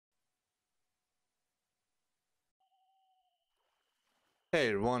Hey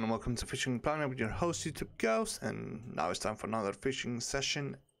everyone, and welcome to Fishing Planet with your host YoutubeGhost, and now it's time for another fishing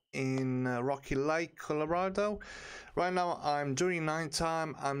session in Rocky Lake, Colorado. Right now I'm doing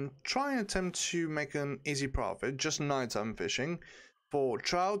nighttime. I'm trying to attempt to make an easy profit, just nighttime fishing. For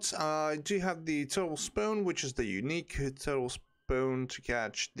trouts, I do have the turtle spoon, which is the unique turtle spoon to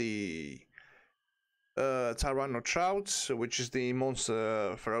catch the Tyranno trout, which is the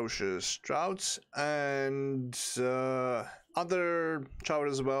monster ferocious trout, and other trout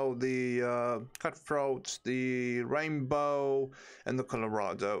as well, the cutthroat, the rainbow, and the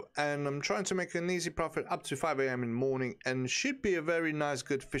Colorado. And I'm trying to make an easy profit up to 5 a.m. in the morning, and should be a very nice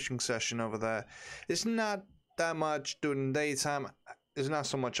good fishing session over there. It's not that much during daytime. There's not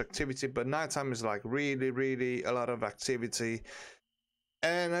so much activity, but nighttime is like really a lot of activity.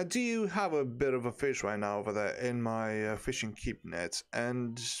 And I do have a bit of a fish right now over there in my fishing keep net,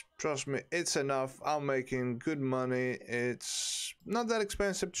 and trust me, it's enough. I'm making good money. It's not that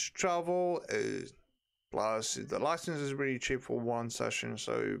expensive to travel, plus the license is really cheap for one session,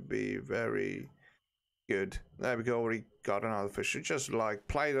 so it'd be very good. There we go, already got another fish. It just like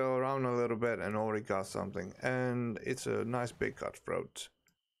played around a little bit and already got something, and it's a nice big cutthroat,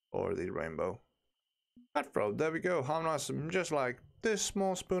 or the rainbow. Cutthroat, there we go. How nice. I'm just like, this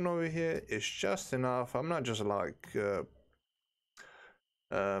small spoon over here is just enough. I'm not just like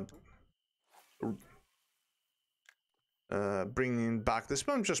bringing back the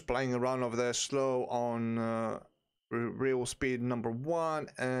spoon. I'm just playing around over there slow on real speed number 1,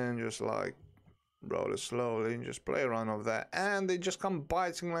 and just like roll it slowly and just play around over there, and they just come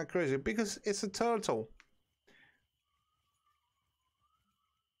biting like crazy because it's a turtle.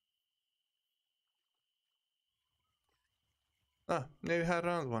 Ah, nearly had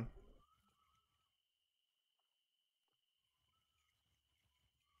another one.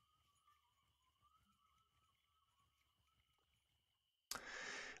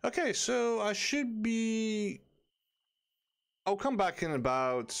 Okay, so I should be... I'll come back in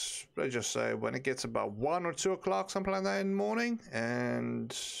about, let's just say, when it gets about 1 or 2 o'clock, something like that in the morning,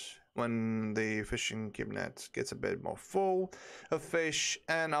 and when the fishing keep net gets a bit more full of fish,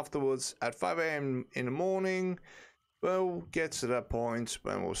 and afterwards at 5 a.m. in the morning, we'll get to that point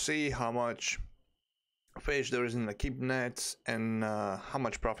when we'll see how much fish there is in the keep net and how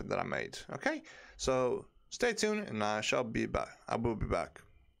much profit that I made. Okay, so stay tuned, and I shall be back. I will be back.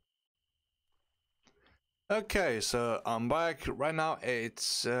 Okay, so I'm back. Right now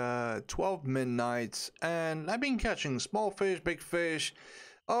it's 12 midnight, and I've been catching small fish, big fish,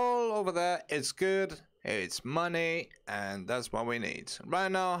 all over there. It's good, it's money, and that's what we need.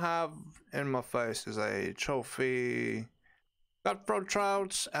 Right now I have in my face is a trophy cutthroat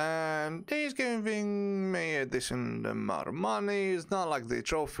trout, and he's giving me a decent amount of money. It's not like the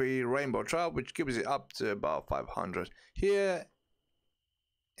trophy rainbow trout, which gives it up to about 500. Here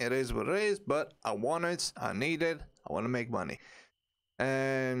it is what it is, but I want it, I need it, I want to make money.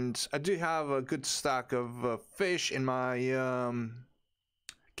 And I do have a good stack of fish in my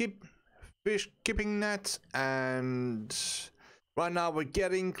fish keeping net, and right now we're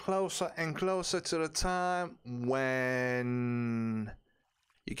getting closer and closer to the time when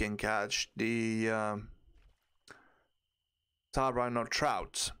you can catch the Tyranno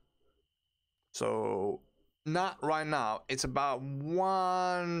trout. So not right now, it's about 2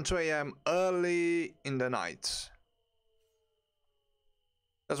 a.m. early in the night.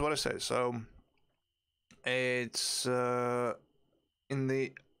 That's what it says. So it's in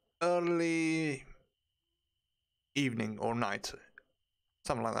the early evening or night,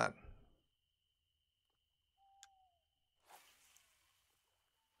 something like that.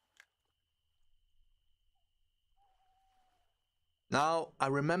 Now I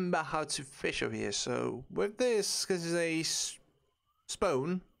remember how to fish over here. So with this, because it's a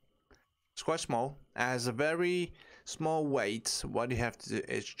spoon, it's quite small, has a very small weight. What you have to do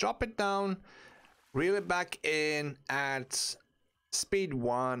is drop it down, reel it back in at speed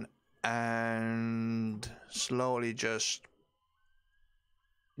 1, and slowly just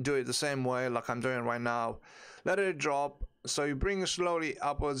do it the same way like I'm doing right now. Let it drop. So you bring it slowly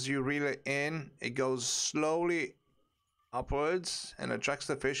upwards, you reel it in, it goes slowly upwards and attracts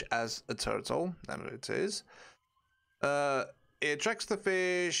the fish as a turtle, and it is. It attracts the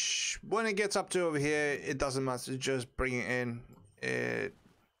fish. When it gets up to over here, it doesn't matter, just bring it in. It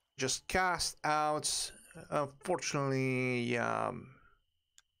just casts out. Unfortunately,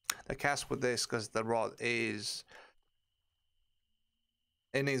 the cast with this, because the rod is,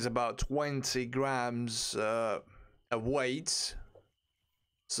 it needs about 20 grams of weight,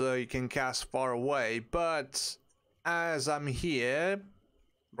 so you can cast far away. But as I'm here,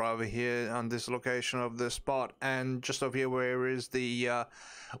 right over here on this location of the spot, and just over here where is the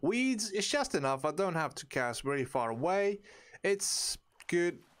weeds. It's just enough. I don't have to cast very far away. It's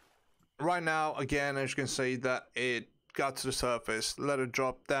good. Right now, again, as you can see that it got to the surface, let it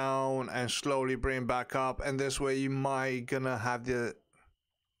drop down and slowly bring back up, and this way you might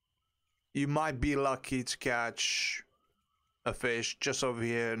be lucky to catch a fish just over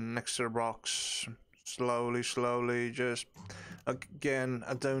here next to the rocks. Slowly, just again,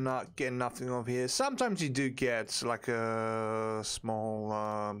 I do not get nothing over here. Sometimes you do get like a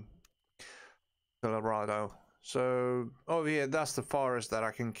small Colorado. So over here, that's the farthest that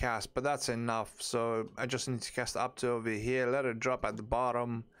I can cast, but that's enough. So I just need to cast up to over here, let it drop at the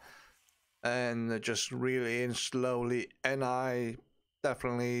bottom, and just reel in slowly. And I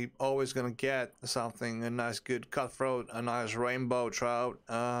definitely always gonna get something, a nice good cutthroat, a nice rainbow trout,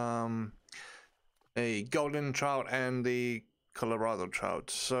 a golden trout, and the Colorado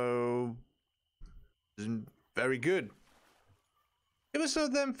trout. So very good. Even so,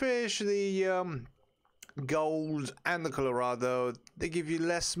 them fish, the gold and the Colorado, they give you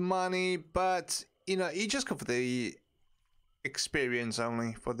less money, but you know, you just go for the experience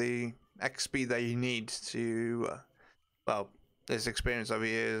only, for the XP that you need to well, this experience over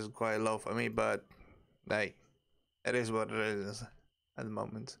here is quite low for me, but hey, it is what it is at the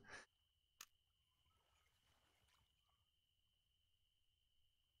moment.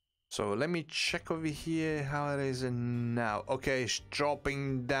 So let me check over here how it is now. Okay, it's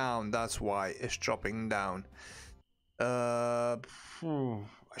dropping down. That's why it's dropping down. I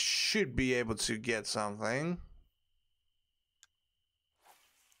should be able to get something,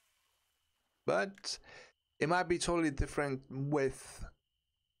 but it might be totally different with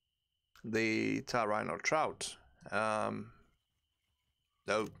the Rhino trout. No,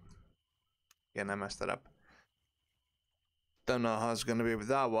 again, I messed it up. Don't know how it's gonna be with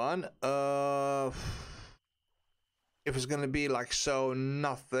that one. If it's gonna be like so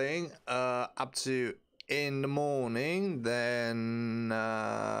nothing up to in the morning, then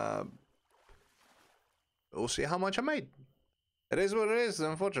we'll see how much I made. It is what it is,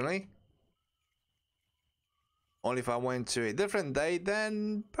 unfortunately. Only if I went to a different day,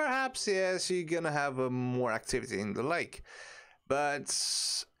 then perhaps yes, you're gonna have more activity in the lake. But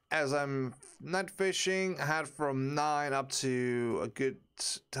as I'm not fishing, I had from 9 up to a good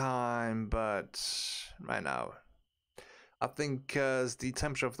time, but right now I think because the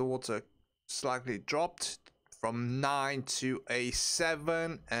temperature of the water slightly dropped from 9 to a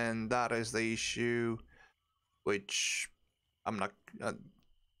 7, and that is the issue, which I'm not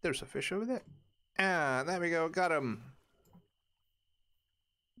there's a fish over there. Ah, there we go, got him.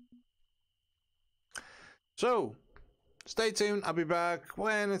 So stay tuned, I'll be back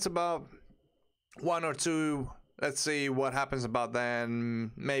when it's about 1 or 2. Let's see what happens about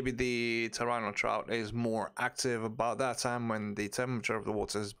then. Maybe the Toronto trout is more active about that time when the temperature of the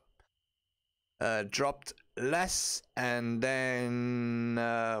water is dropped less, and then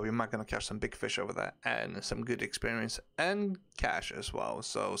we might gonna catch some big fish over there and some good experience and cash as well.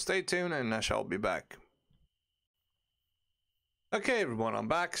 So stay tuned and I shall be back. Okay everyone, I'm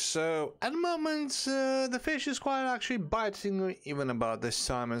back. So at the moment the fish is quite actually biting even about this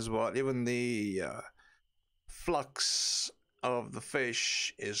time as well. Even the flux of the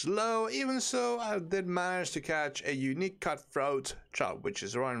fish is low. Even so, I did manage to catch a unique cutthroat trout, which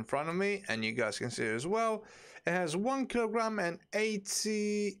is right in front of me, and you guys can see it as well. It has 1 kilogram and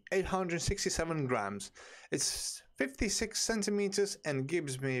 867 grams. It's 56 centimeters and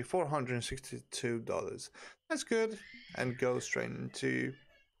gives me $462. That's good, and goes straight into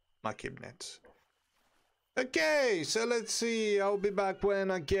my keep net. Okay, so let's see. I'll be back when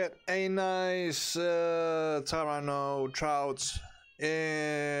I get a nice Toronto trout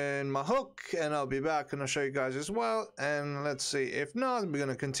in my hook, and I'll be back and I'll show you guys as well. And let's see, if not, we're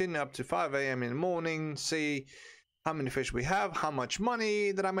gonna continue up to 5 a.m. in the morning, see how many fish we have, how much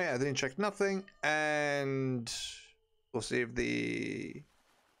money that I made. I didn't check nothing, and we'll see if the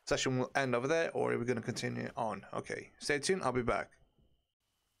session will end over there or if we're gonna continue on. Okay, stay tuned, I'll be back.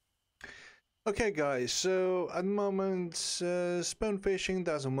 Okay guys, so at the moment spoon fishing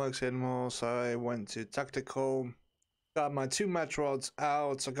doesn't work anymore, so I went to tactical, got my 2 match rods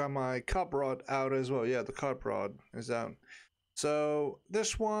out, I got my carp rod out as well. Yeah, the carp rod is out. So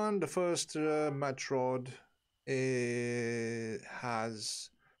this one, the first match rod, it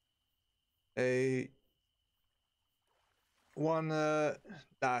has a 1-0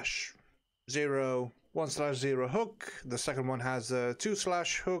 hook. The second one has a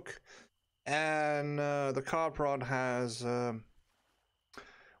 2/ hook. And the carp rod has 1/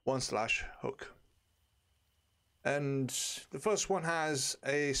 hook. And the first one has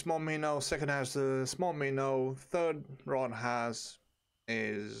a small minnow, second has the small minnow, third rod has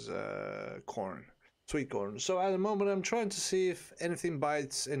is corn, sweet corn. So at the moment I'm trying to see if anything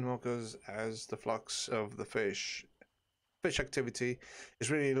bites in Mokos, as the flux of the fish activity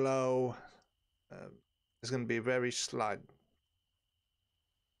is really low. It's going to be very slight.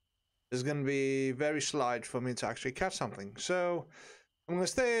 It's going to be very slight for me to actually catch something. So I'm going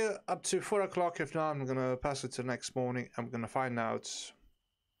to stay up to 4 o'clock. If not, I'm going to pass it to the next morning. I'm going to find out,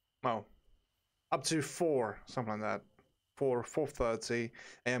 well, up to 4, something like that. 4:30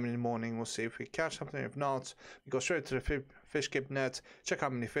 a.m. in the morning. We'll see if we catch something. If not, we go straight to the fish keep net, check how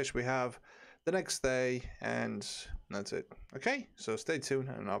many fish we have the next day, and that's it. Okay, so stay tuned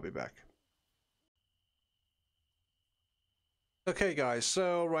and I'll be back. Okay guys,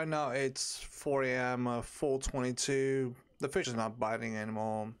 so right now it's 4 a.m. 4:22. The fish is not biting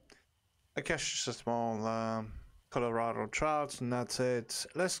anymore. I catch just a small Colorado trout, and that's it.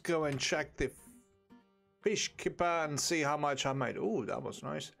 Let's go and check the fish keeper and see how much I made. Oh, that was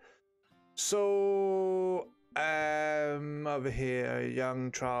nice. So over here, young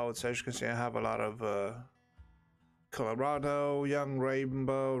trouts. As you can see, I have a lot of Colorado, young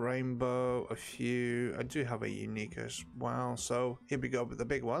rainbow, a few. I do have a unique as well. So here we go with the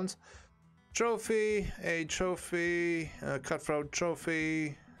big ones. Trophy, a trophy, cutthroat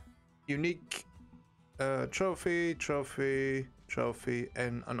trophy, unique, trophy,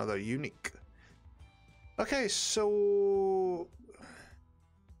 and another unique. Okay, so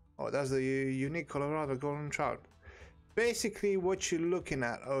that's the unique Colorado golden trout. Basically, what you're looking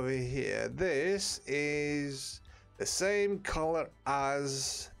at over here, this is the same color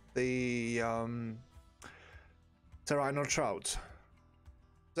as the Terrino trout.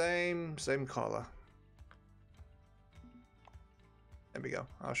 Same color. There we go.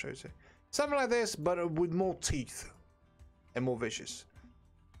 I'll show you. Something like this, but with more teeth and more vicious.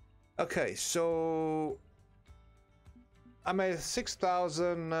 Okay, so I made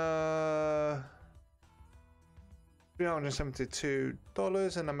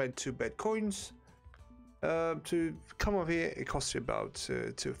 $6,372, and I made 2 Bitcoins. To come over here, it costs you about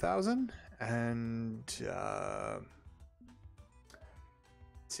 2,000, and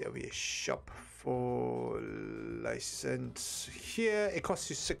see over here, shop for license. Here it costs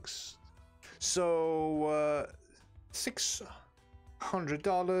you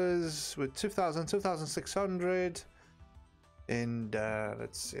 $600 with 2,600. And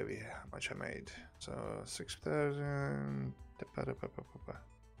let's see over here how much I made. So 6,000.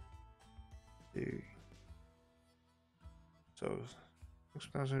 So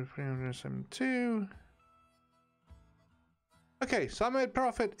 6,372. Okay, so I made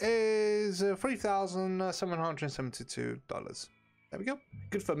profit is $3,772. There we go.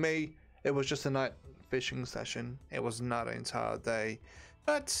 Good for me. It was just a night fishing session. It was not an entire day,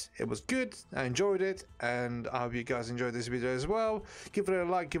 but it was good. I enjoyed it, and I hope you guys enjoyed this video as well. Give it a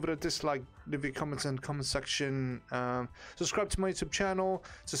like, give it a dislike, leave your comments in the comment section. Subscribe to my YouTube channel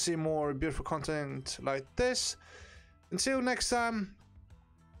to see more beautiful content like this. Until next time,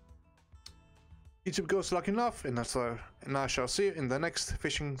 YouTube Ghost lucky enough, and I shall see you in the next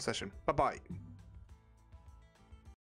fishing session. Bye bye.